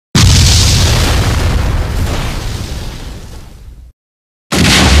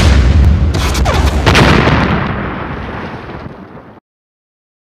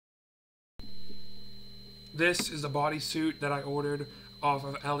This is the bodysuit that I ordered off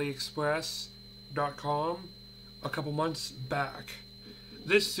of AliExpress.com a couple months back.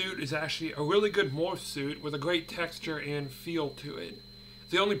 This suit is actually a really good morph suit with a great texture and feel to it.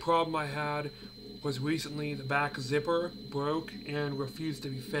 The only problem I had was recently the back zipper broke and refused to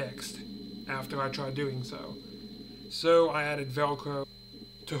be fixed after I tried doing so. So I added Velcro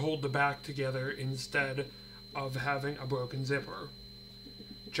to hold the back together instead of having a broken zipper.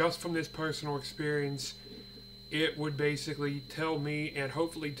 Just from this personal experience, it would basically tell me, and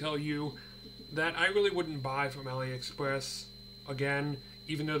hopefully tell you, that I really wouldn't buy from AliExpress again.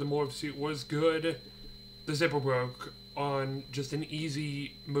 Even though the morph suit was good, the zipper broke on just an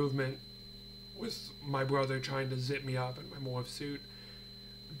easy movement with my brother trying to zip me up in my morph suit.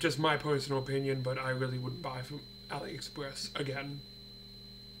 Just my personal opinion, but I really wouldn't buy from AliExpress again.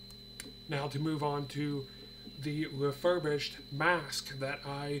 Now to move on to the refurbished mask that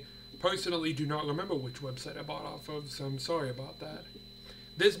I personally do not remember which website I bought off of, so I'm sorry about that.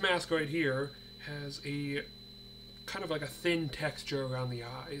 This mask right here has a kind of like a thin texture around the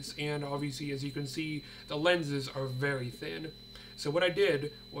eyes, and obviously, as you can see, the lenses are very thin. So what I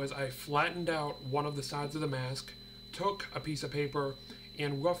did was I flattened out one of the sides of the mask, took a piece of paper,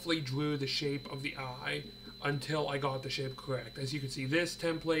 and roughly drew the shape of the eye until I got the shape correct. As you can see, this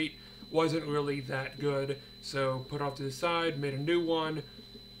template wasn't really that good, so put off to the side, made a new one.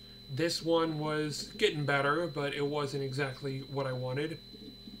 This one was getting better, but it wasn't exactly what I wanted.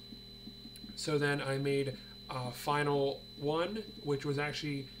 So then I made a final one, which was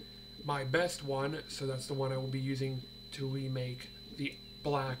actually my best one, so that's the one I will be using to remake the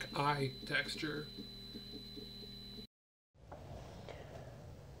black eye texture.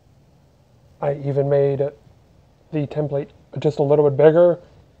 I even made the template just a little bit bigger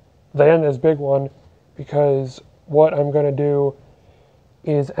than this big one, because what I'm going to do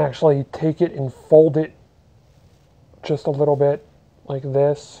is actually take it and fold it just a little bit like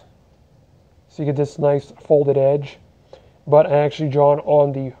this, so you get this nice folded edge. But I actually drawn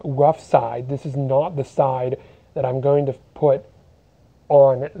on the rough side. This is not the side that I'm going to put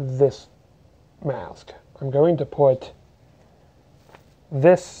on this mask. I'm going to put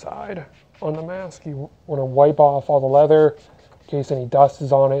this side on the mask. You want to wipe off all the leather in case any dust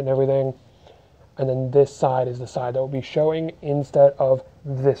is on it and everything. And then this side is the side that will be showing instead of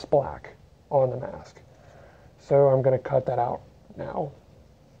this black on the mask. So I'm going to cut that out now.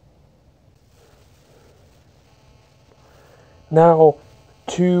 Now,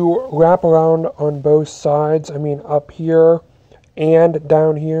 to wrap around on both sides, I mean up here and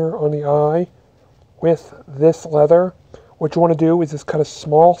down here on the eye with this leather, what you want to do is just cut a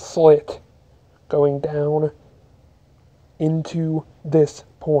small slit going down into this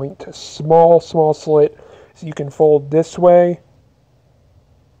point. A small slit, so you can fold this way,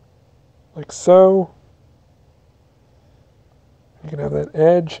 like so. You can have that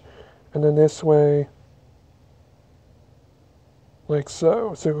edge, and then this way, like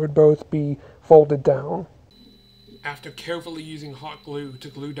so. So it would both be folded down. After carefully using hot glue to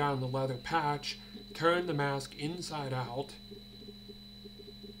glue down the leather patch, turn the mask inside out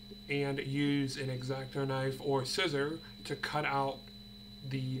and use an X-Acto knife or scissor to cut out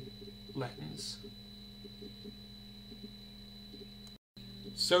the lens.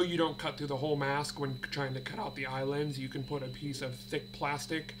 So you don't cut through the whole mask when trying to cut out the eye lens, you can put a piece of thick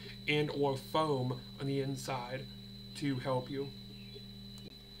plastic and or foam on the inside to help you.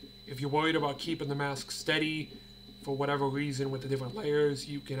 If you're worried about keeping the mask steady for whatever reason with the different layers,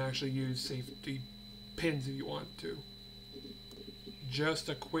 you can actually use safety pins if you want to. Just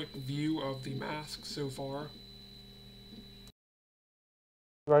a quick view of the mask so far.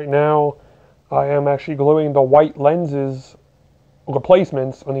 Right now, I am actually gluing the white lenses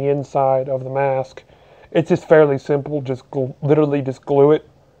replacements on the inside of the mask. It's just fairly simple, just literally just glue it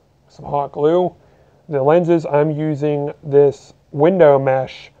with some hot glue. The lenses, I'm using this window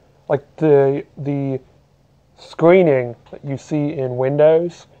mesh, like the screening that you see in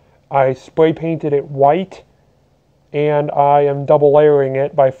Windows. I spray painted it white, and I am double layering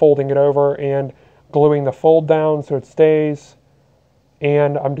it by folding it over and gluing the fold down so it stays,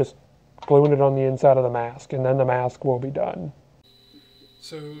 and I'm just gluing it on the inside of the mask, and then the mask will be done.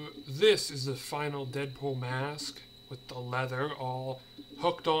 So this is the final Deadpool mask with the leather all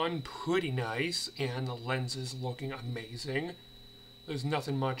hooked on pretty nice and the lenses looking amazing. There's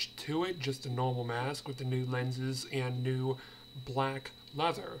nothing much to it, just a normal mask with the new lenses and new black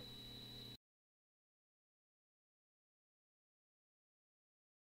leather.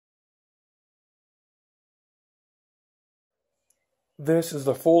 This is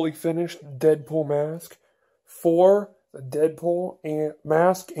the fully finished Deadpool mask for the Deadpool and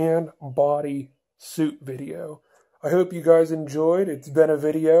mask and body suit video. I hope you guys enjoyed. It's been a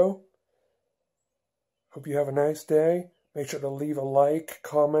video. Hope you have a nice day. Make sure to leave a like,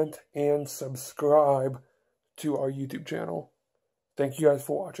 comment, and subscribe to our YouTube channel. Thank you guys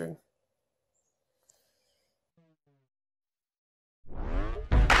for watching.